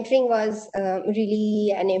 mentoring was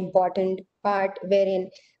really an important part, wherein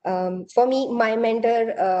for me, my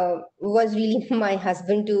mentor was really my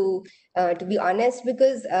husband, to be honest,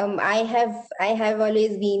 because I have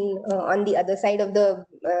always been on the other side of the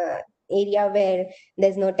area where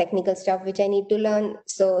there's no technical stuff which I need to learn.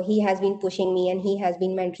 So he has been pushing me and he has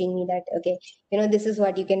been mentoring me that, okay, this is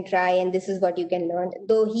what you can try and this is what you can learn.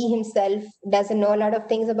 Though he himself doesn't know a lot of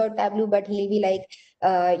things about Tableau, but he'll be like,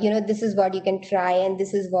 this is what you can try and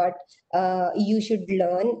this is what you should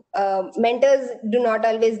learn. Mentors do not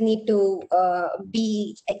always need to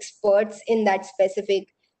be experts in that specific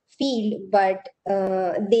field, but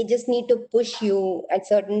they just need to push you at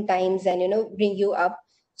certain times and bring you up.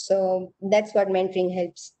 So that's what mentoring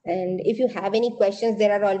helps. And if you have any questions,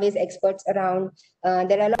 there are always experts around.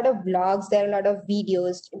 There are a lot of blogs, there are a lot of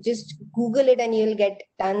videos. Just Google it and you'll get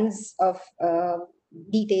tons of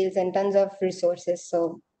details and tons of resources.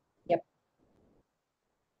 So yep.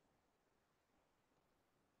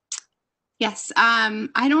 Yes.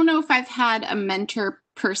 I don't know if I've had a mentor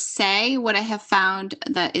per se. What I have found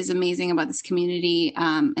that is amazing about this community,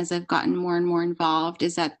 as I've gotten more and more involved,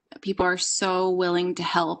 is that people are so willing to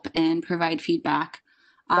help and provide feedback.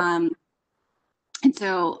 And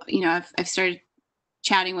so, I've started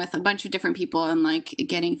chatting with a bunch of different people and like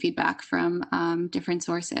getting feedback from different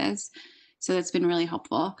sources. So that's been really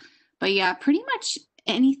helpful. But yeah, pretty much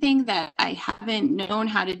anything that I haven't known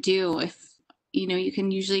how to do, if you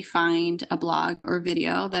can usually find a blog or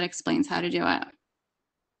video that explains how to do it.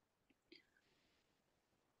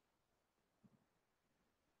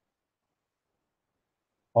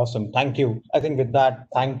 Awesome. Thank you. I think with that,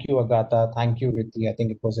 thank you, Agata. Thank you, Riddhi. I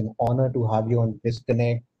think it was an honor to have you on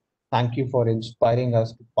VizConnect. Thank you for inspiring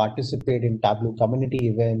us to participate in Tableau community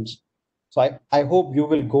events. So I hope you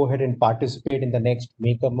will go ahead and participate in the next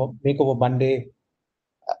Makeover Monday.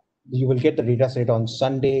 You will get the data set on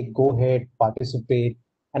Sunday. Go ahead, participate,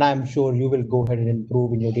 and I'm sure you will go ahead and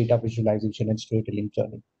improve in your data visualization and storytelling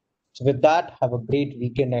journey. So with that, have a great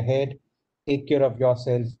weekend ahead. Take care of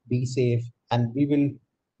yourself, be safe, and we will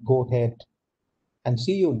go ahead and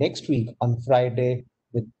see you next week on Friday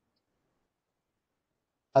with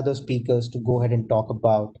other speakers to go ahead and talk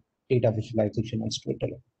about data visualization and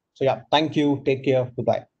storytelling. So yeah, thank you. Take care.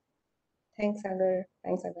 Goodbye. Thanks, Agar.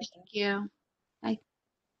 Thanks, Agata. Thank you. Bye.